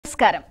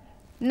నమస్కారం.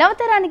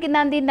 నవతరానికి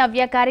నాంది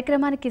నవ్య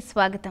కార్యక్రమానికి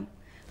స్వాగతం.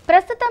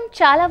 ప్రస్తుతం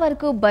చాలా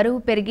వరకు బరువు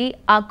పెరిగి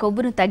ఆ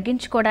కొవ్వును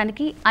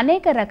తగ్గించుకోవడానికి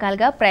అనేక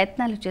రకాలుగా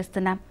ప్రయత్నాలు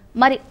చేస్తున్నాం.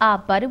 మరి ఆ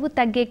బరువు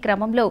తగ్గే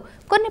క్రమంలో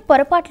కొన్ని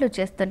పొరపాట్లు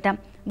చేస్తుంటాం.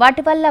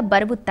 వాటి వల్ల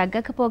బరువు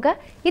తగ్గకపోగా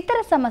ఇతర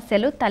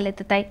సమస్యలు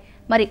తలెత్తుతాయి.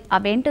 మరి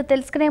అవేంటో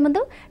తెలుసుకునే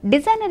ముందు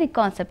డిజైనరీ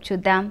కాన్సెప్ట్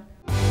చూద్దాం.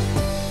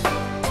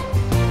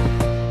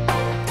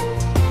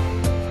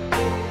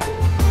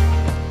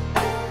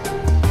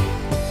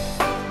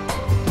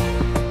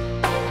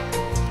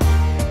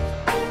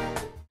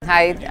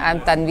 Hi, I'm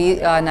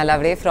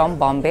Navya from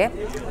Bombay.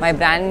 My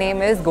brand name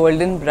is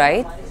Golden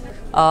Bride.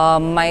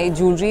 My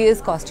jewelry is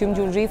costume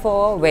jewelry for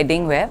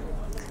wedding wear.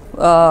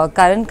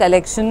 Current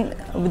collection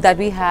that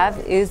we have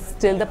is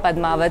still the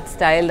Padmavat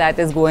style that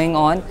is going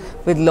on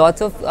with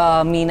lots of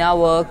Meena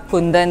work,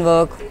 Kundan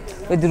work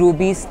with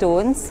ruby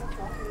stones,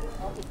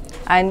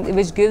 and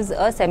which gives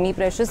a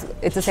semi-precious.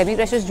 It's a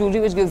semi-precious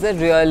jewelry which gives a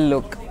real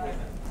look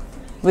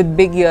with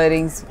big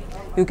earrings.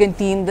 You can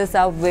team this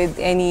up with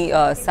any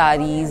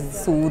saris,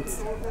 suits,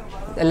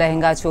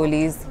 lehenga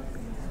cholis.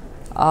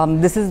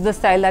 This is the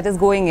style that is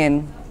going in.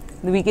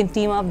 We can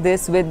team up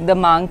this with the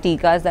mang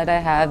tikas that I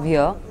have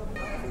here.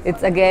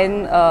 It's again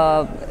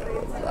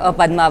a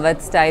Padmavat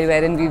style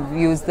wherein we've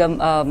used the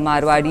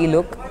Marwadi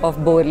look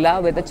of Borla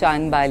with a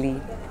Chand Bali.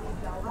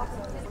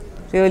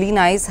 Really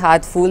nice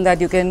heartful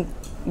that you can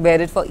wear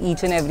it for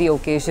each and every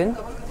occasion.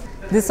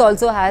 This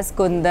also has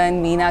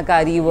Kundan,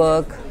 Meenakari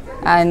work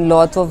and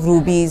lots of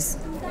rubies.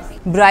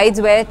 Brides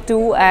wear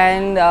two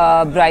and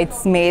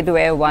bridesmaid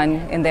wear one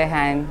in their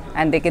hand,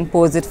 and they can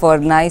pose it for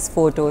nice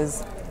photos.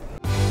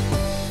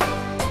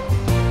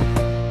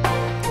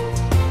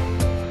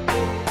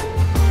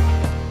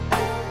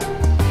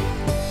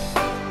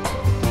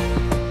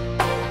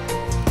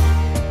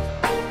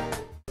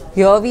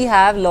 Here we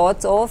have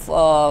lots of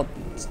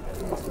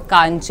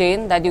kan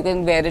chain that you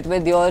can wear it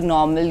with your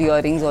normal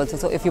earrings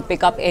also. So if you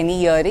pick up any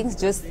earrings,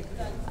 just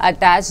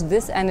attach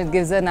this and it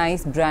gives a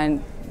nice brand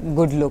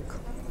good look.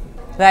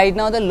 Right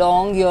now the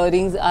long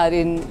earrings are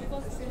in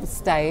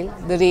style.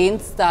 The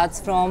range starts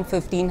from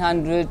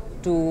 1500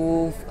 to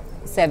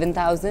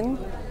 7000.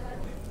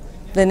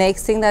 The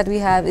next thing that we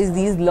have is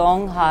these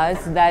long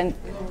hars that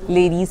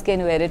ladies can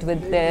wear it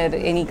with their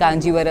any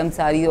Kanjivaram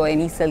sari or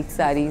any silk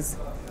saris.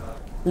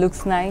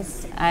 Looks nice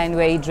and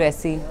very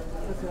dressy.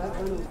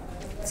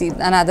 See,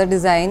 another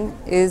design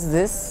is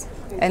this,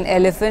 an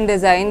elephant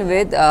design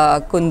with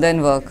Kundan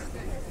work.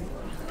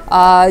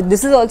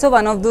 This is also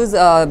one of those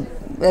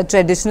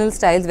traditional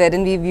styles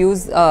wherein we've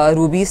used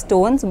ruby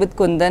stones with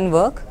Kundan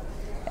work.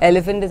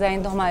 Elephant design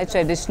to hamare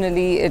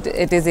traditionally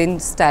it is in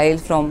style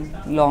from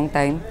long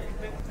time.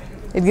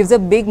 It gives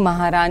a big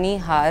Maharani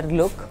har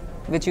look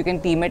which you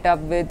can team it up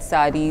with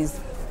saris,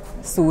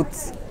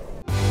 suits.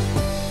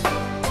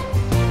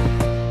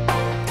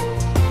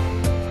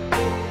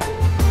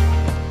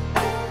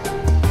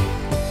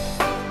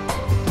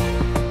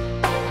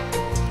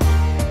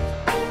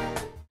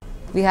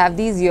 We have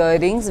these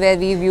earrings where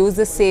we've used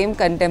the same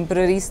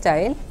contemporary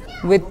style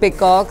with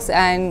peacocks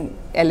and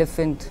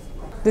elephant.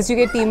 This you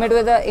can team it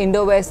with the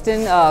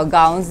Indo-Western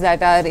gowns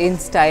that are in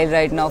style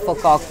right now for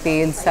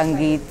cocktails,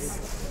 sangeets.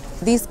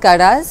 These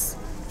kadas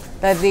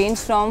that range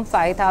from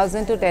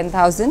 5,000 to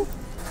 10,000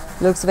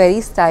 looks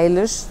very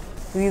stylish.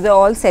 These are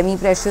all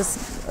semi-precious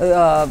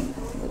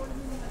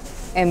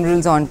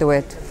emeralds onto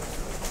it.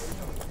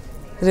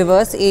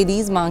 Reverse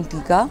AD's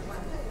Mangtika,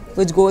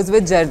 which goes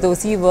with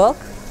Jardosi work.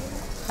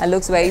 And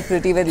looks very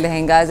pretty with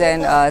lehengas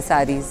and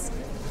saris.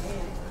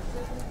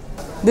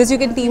 This you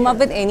can team up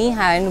with any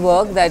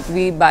handwork that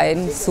we buy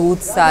in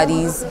suits,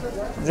 saris,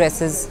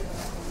 dresses.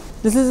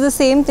 This is the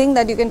same thing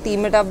that you can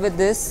team it up with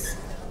this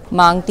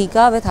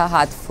Mangtika with a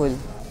heart full.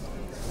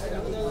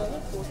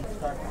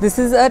 This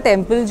is a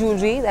temple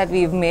jewelry that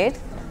we've made.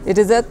 It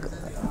is a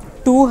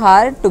two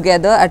har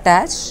together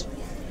attached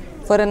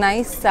for a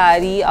nice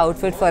sari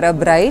outfit for a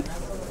bride.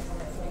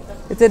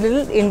 It's a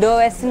little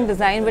Indo-Western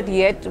design, but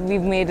yet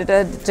we've made it a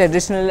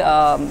traditional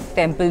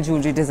temple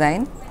jewelry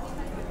design.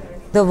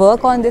 The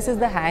work on this is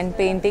the hand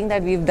painting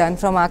that we've done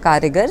from our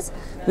karigars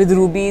with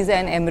rubies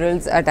and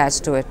emeralds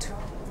attached to it.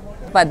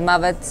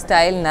 Padmavat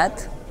style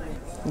nut,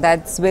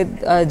 that's with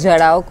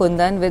Jadao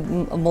Kundan with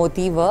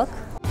moti work.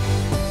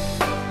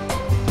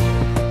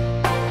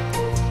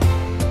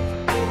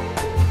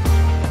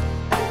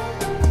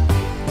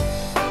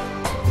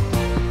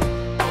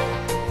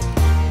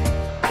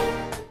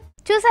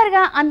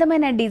 చూసారుగా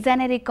అందమైన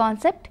designery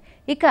concept.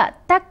 ఇక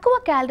తక్కువ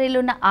క్యాలరీలు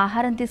ఉన్న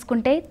ఆహారం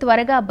తీసుకుంటే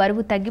త్వరగా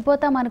బరువు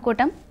తగ్గిపోతాం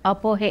అనుకోవటం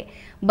అపోహే.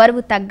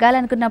 బరువు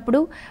తగ్గాలనుకున్నప్పుడు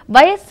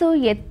వయస్సు,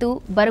 ఎత్తు,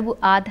 బరువు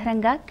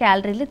ఆధారంగా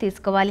క్యాలరీలు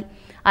తీసుకోవాలి.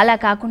 అలా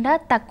కాకుండా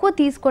తక్కువ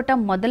తీసుకోవటం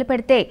మొదలు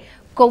పెడితే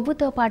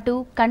కొవ్వుతో పాటు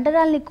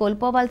కండరాల్ని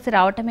కోల్పోవాల్సి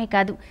రావటమే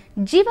కాదు,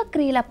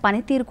 జీవక్రియల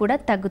పనితీరు కూడా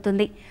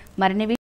తగ్గుతుంది. మరిన్ని